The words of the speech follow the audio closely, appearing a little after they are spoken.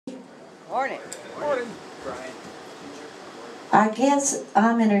Morning. Morning. Brian. I guess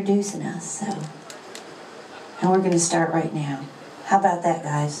I'm introducing us, so. And we're going to start right now. How about that,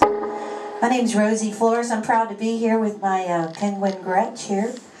 guys? My name's Rosie Flores. I'm proud to be here with my penguin Gretch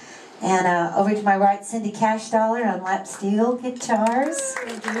here. And over to my right, Cindy Cashdollar on lap steel guitars.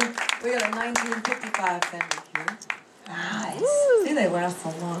 Thank you. We got a 1955 Fender here. Nice. See, they last a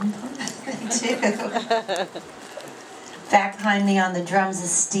long time. They do. Back behind me on the drums is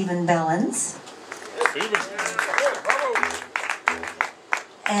Stephen Bellens.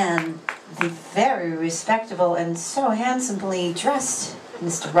 And the very respectable and so handsomely dressed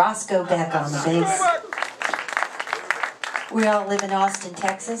Mr. Roscoe Beck on the bass. We all live in Austin,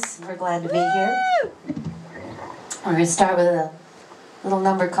 Texas. We're glad to be here. We're going to start with a little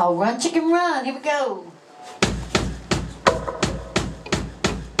number called Run Chicken Run. Here we go.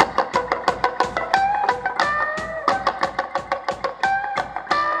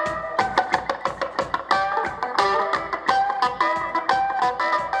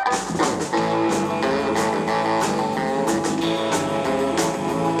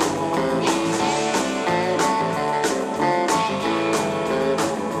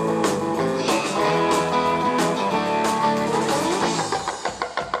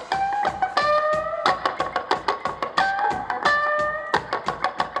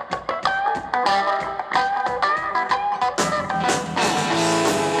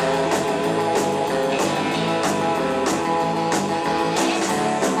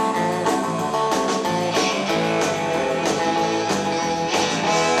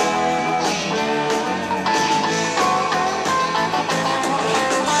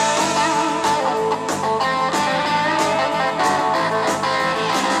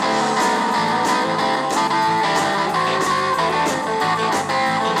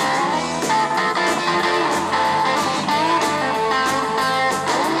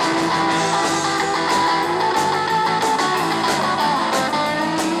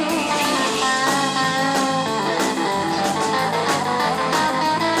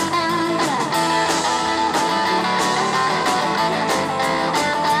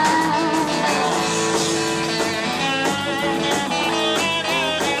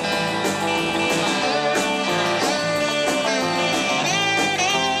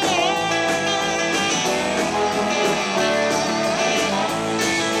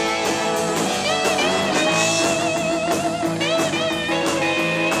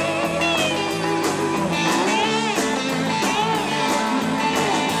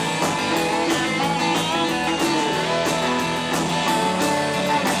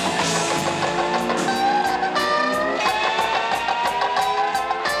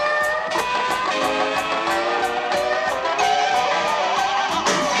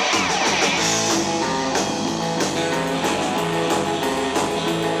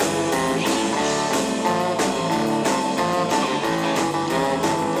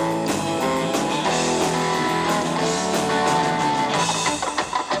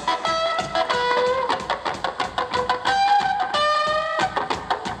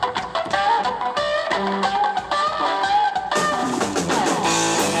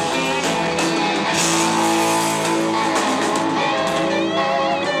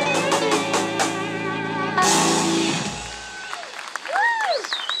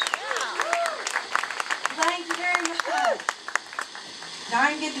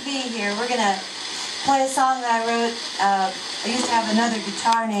 Darn good to be here. We're going to play a song that I wrote. I used to have another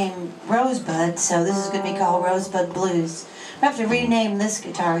guitar named Rosebud, so this is going to be called Rosebud Blues. I have to rename this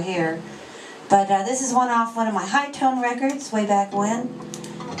guitar here. But this is one off one of my high-tone records way back when.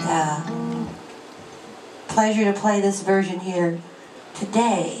 Pleasure to play this version here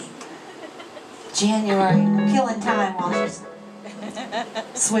today. January. I'm killing time while she's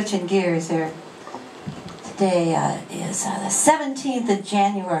switching gears here. Today is the 17th of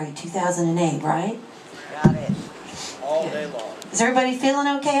January, 2008, right? Got it. All day long. Is everybody feeling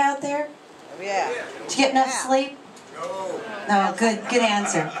okay out there? Oh, yeah. Did you get enough sleep? No. No, good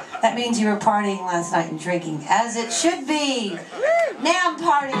answer. That means you were partying last night and drinking, as it should be. NAMM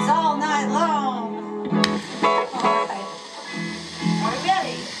parties all night long. All right. Are we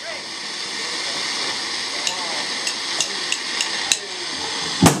ready?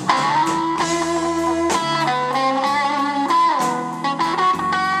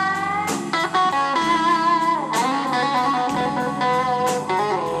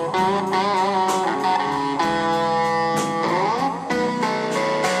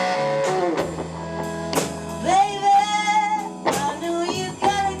 Baby, I know you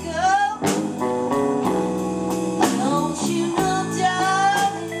gotta go.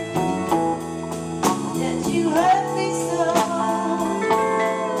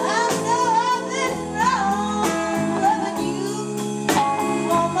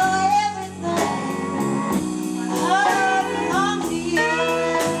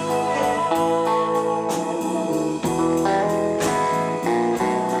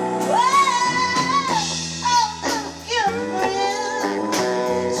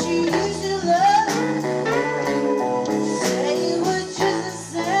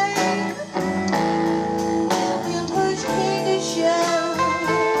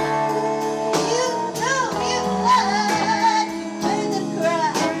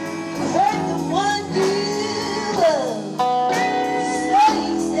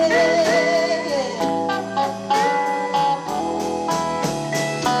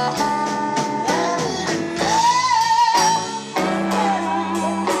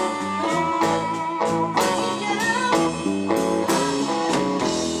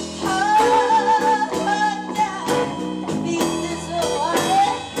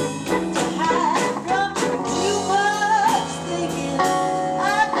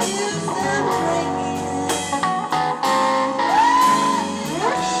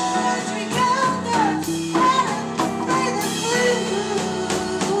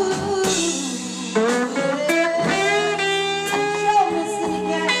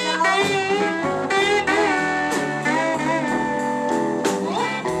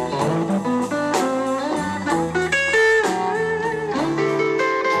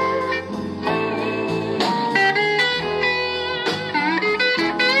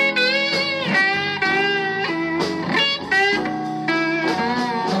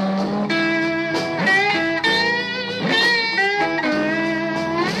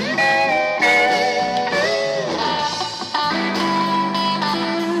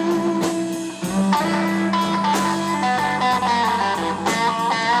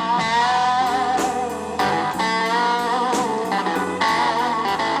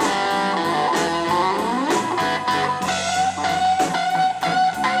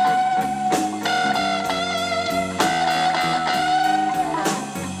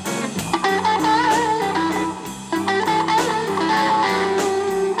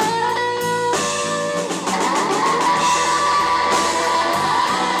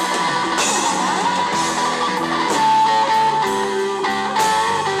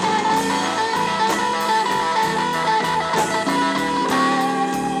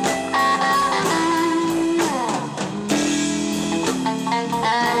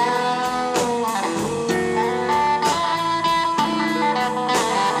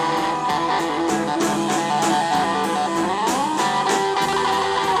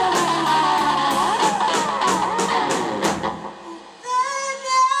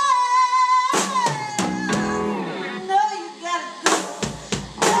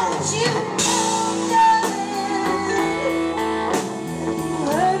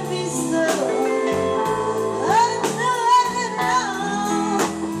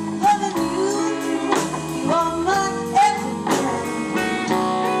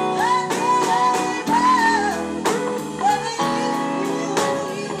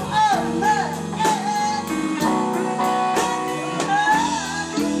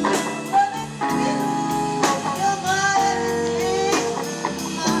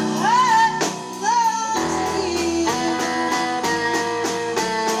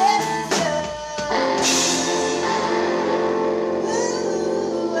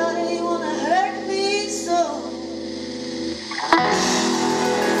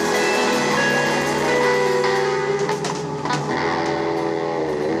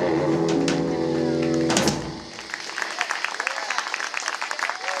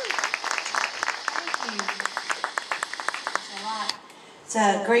 It's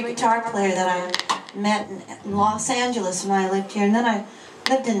a great guitar player that I met in Los Angeles when I lived here. And then I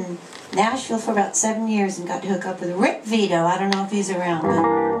lived in Nashville for about 7 years and got to hook up with Rick Vito. I don't know if he's around,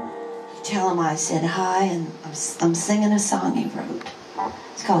 but tell him I said hi, and I'm singing a song he wrote.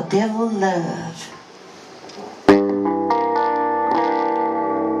 It's called Devil Love.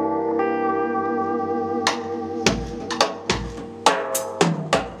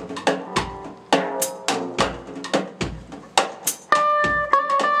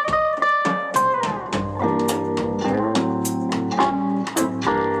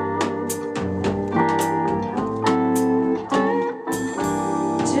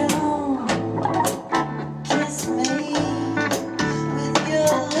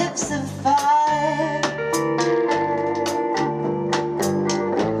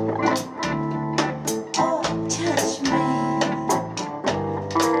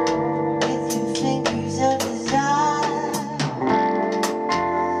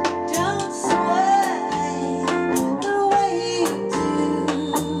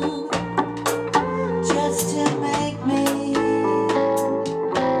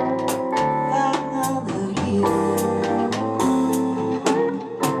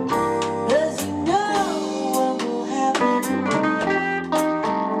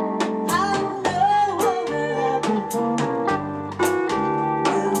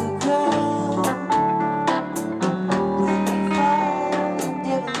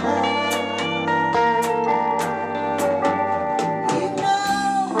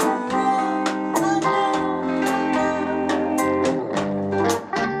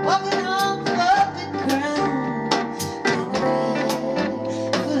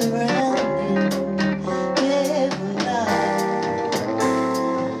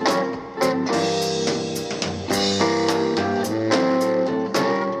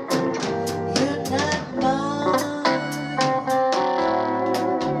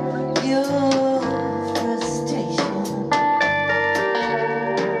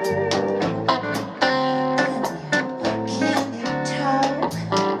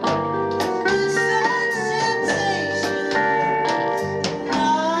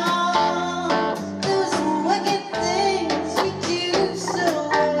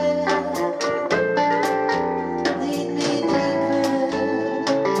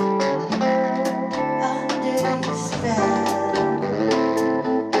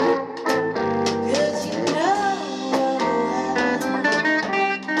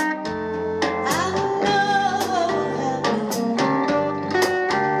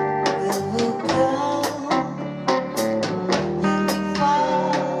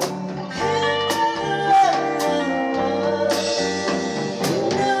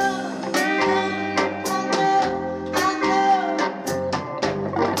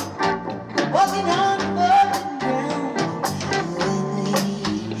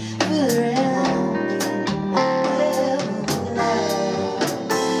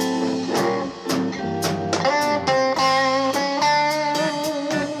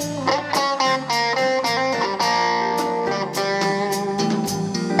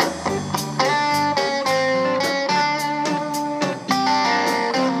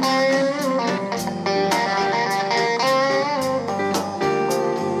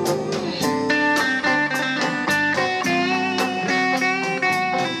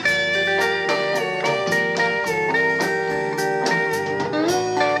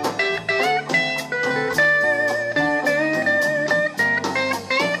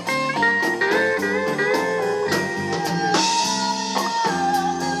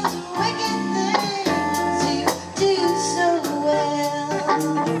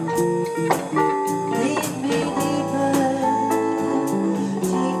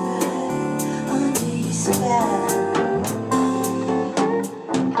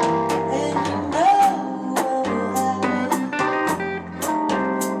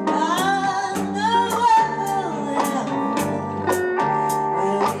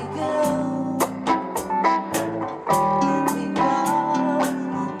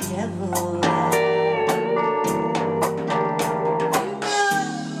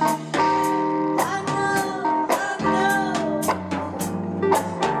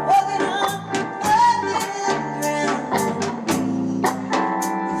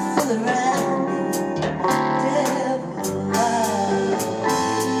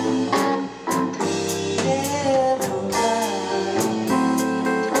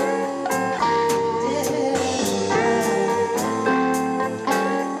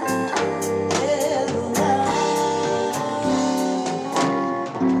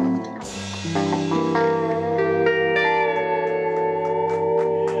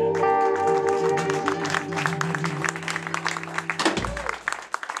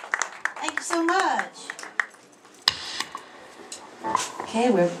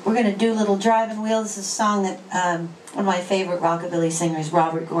 we're gonna do a little driving wheel. This is a song that one of my favorite rockabilly singers,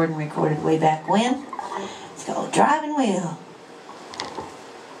 Robert Gordon, recorded way back when. It's called Driving Wheel.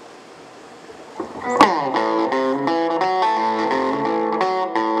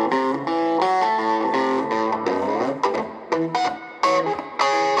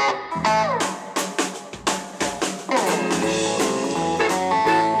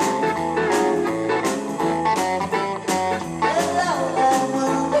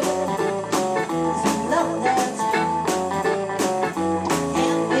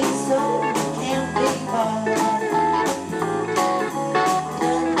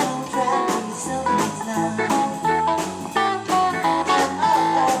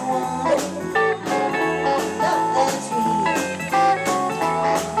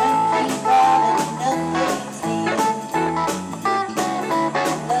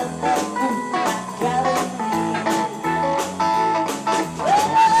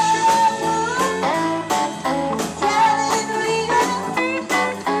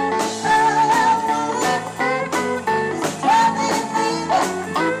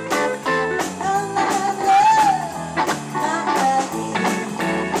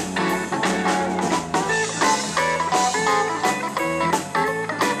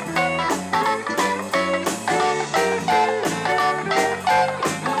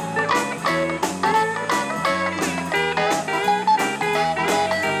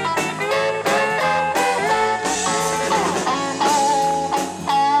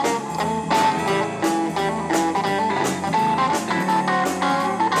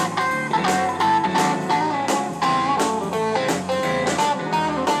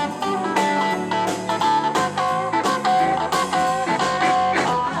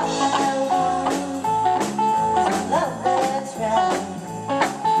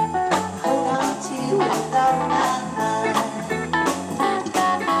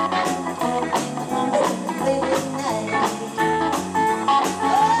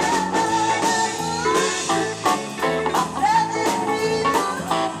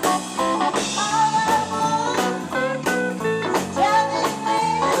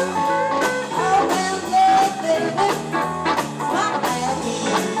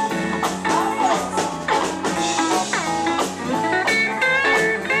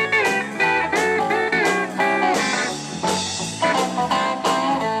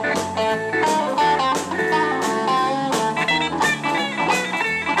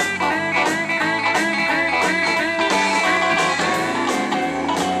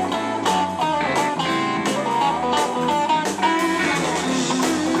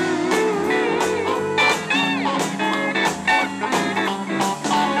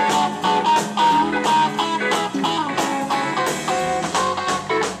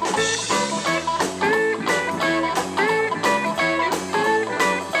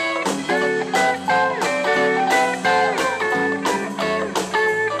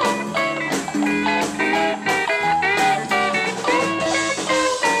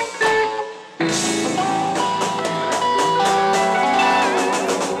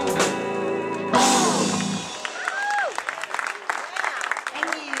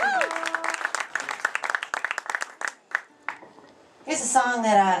 Here's a song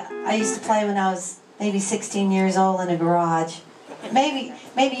that I used to play when I was maybe 16 years old in a garage. Maybe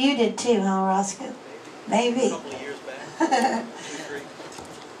you did too, huh, Roscoe? Maybe. A couple of years back.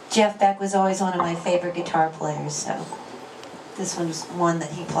 Jeff Beck was always one of my favorite guitar players, so this one's one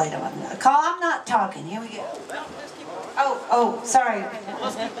that he played on. I'm not talking. Here we go. Oh, sorry.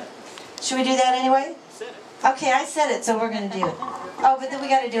 Should we do that anyway? Okay, I said it, so we're going to do it. Oh, but then we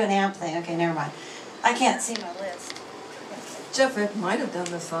got to do an amp thing. Okay, never mind. I can't see my list. Jeff Beck might have done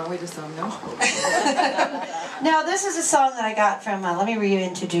this song, we just don't know. Now, this is a song that I got from, let me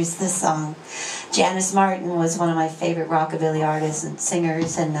reintroduce this song. Janice Martin was one of my favorite rockabilly artists and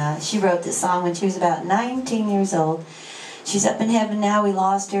singers, and she wrote this song when she was about 19 years old. She's up in heaven now. We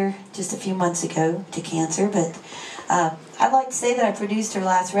lost her just a few months ago to cancer, but I'd like to say that I produced her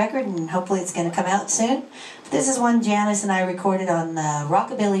last record, and hopefully it's going to come out soon. But this is one Janice and I recorded on the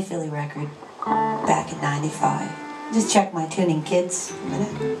Rockabilly Philly record back in '95. Just check my tuning, kids, a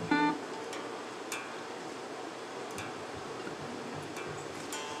minute.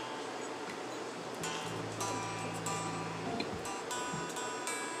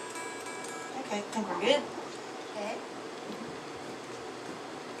 Okay, I think we're good. Okay.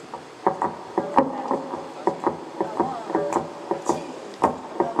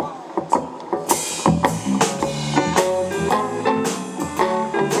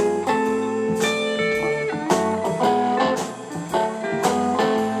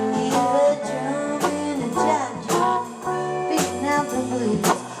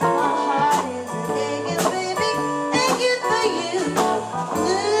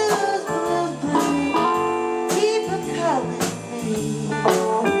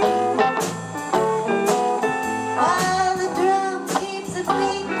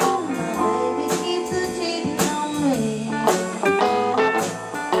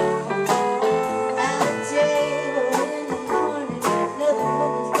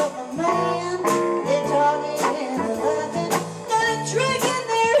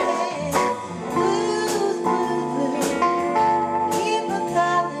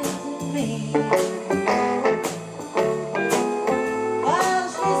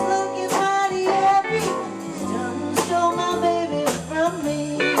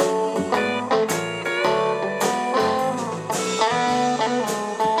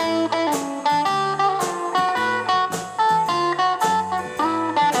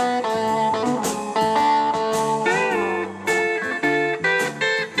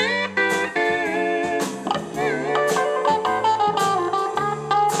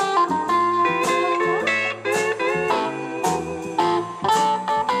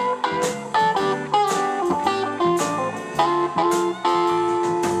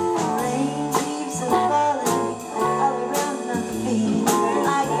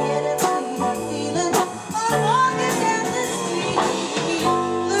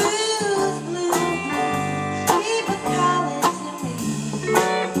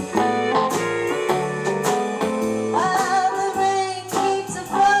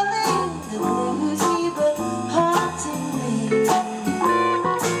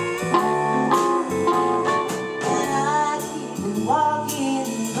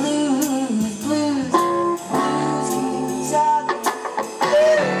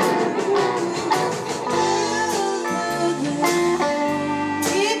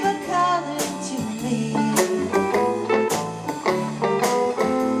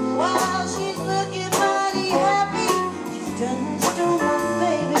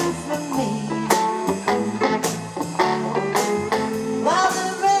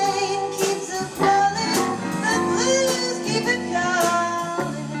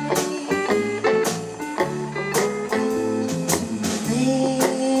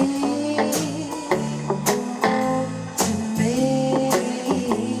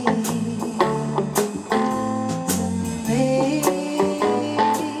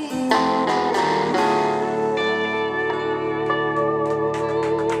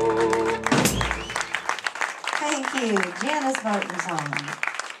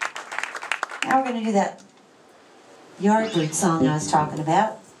 going to do that Yardbird song I was talking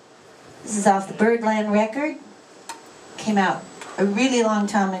about. This is off the Birdland record. Came out a really long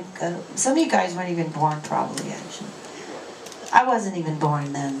time ago. Some of you guys weren't even born, probably, actually. I wasn't even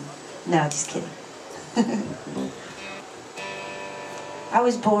born then. No, just kidding. I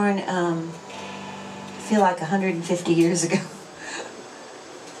was born, I feel like 150 years ago.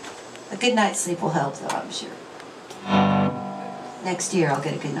 A good night's sleep will help, though, I'm sure. Next year, I'll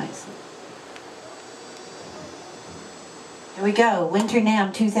get a good night's sleep. Here we go, Winter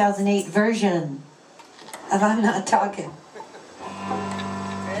NAMM 2008 version of I'm Not Talking.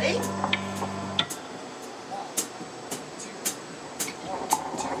 Ready?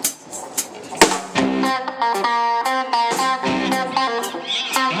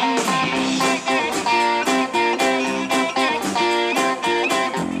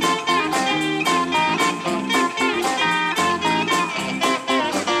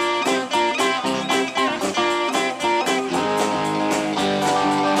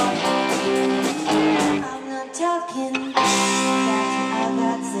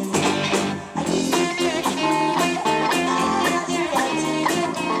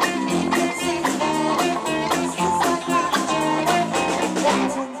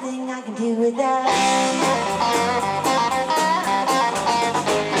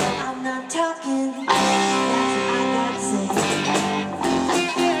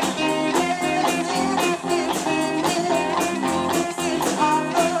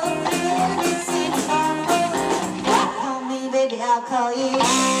 I'll call you.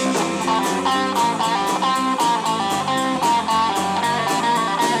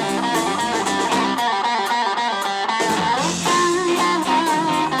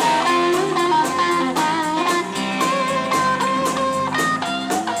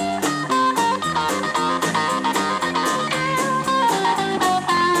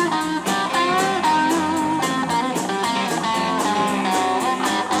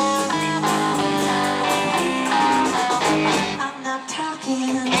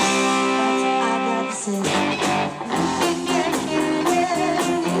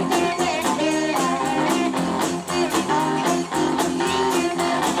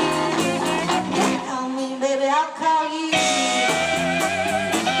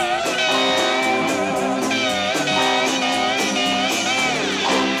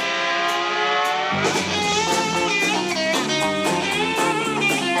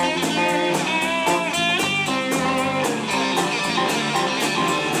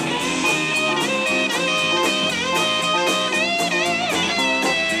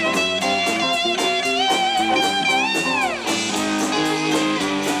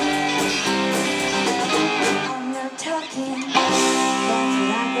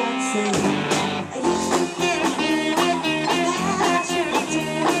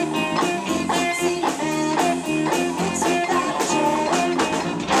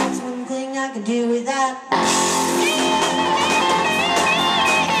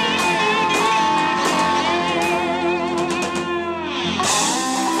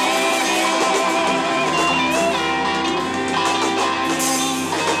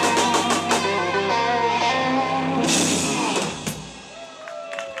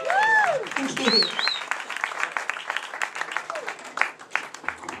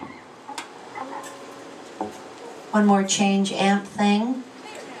 One more change amp thing.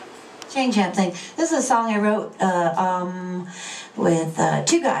 Change amp thing. This is a song I wrote with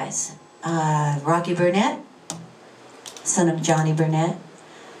two guys. Rocky Burnett, son of Johnny Burnett.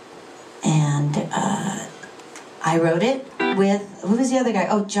 And I wrote it with, who was the other guy?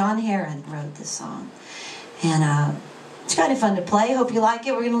 Oh, John Heron wrote this song. And it's kind of fun to play. Hope you like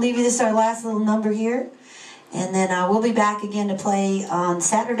it. We're going to leave you this, our last little number here. And then we'll be back again to play on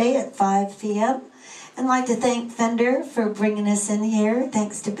Saturday at 5 p.m. And I'd like to thank Fender for bringing us in here.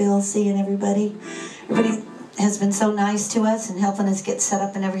 Thanks to Bill C. and everybody. Everybody has been so nice to us and helping us get set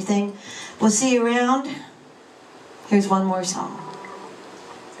up and everything. We'll see you around. Here's one more song.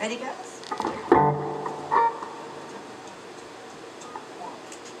 Ready, guys?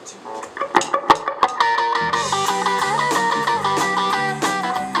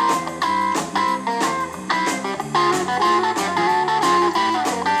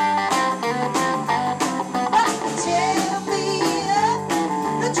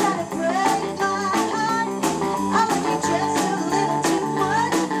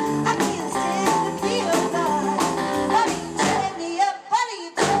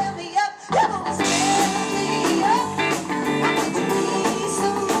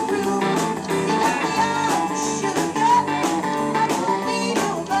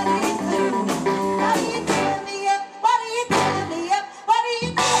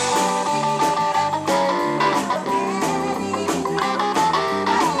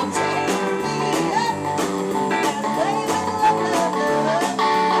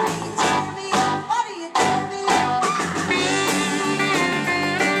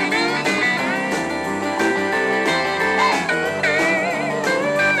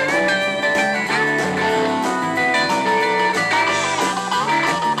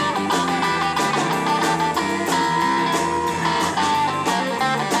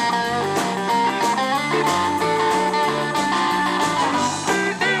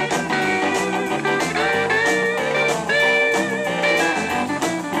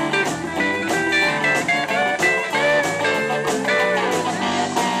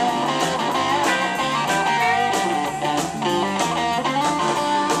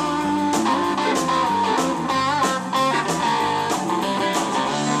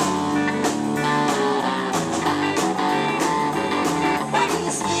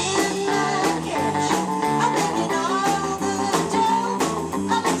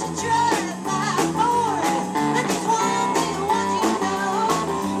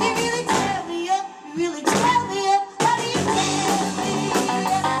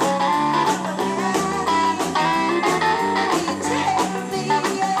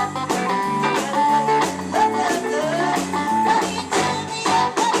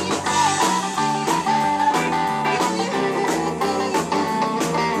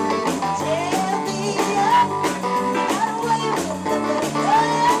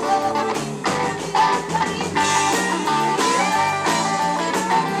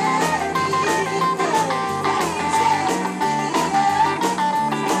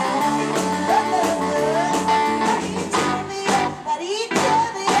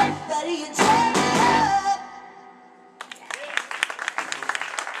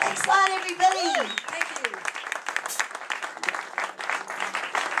 Thanks a lot, everybody. Thank you.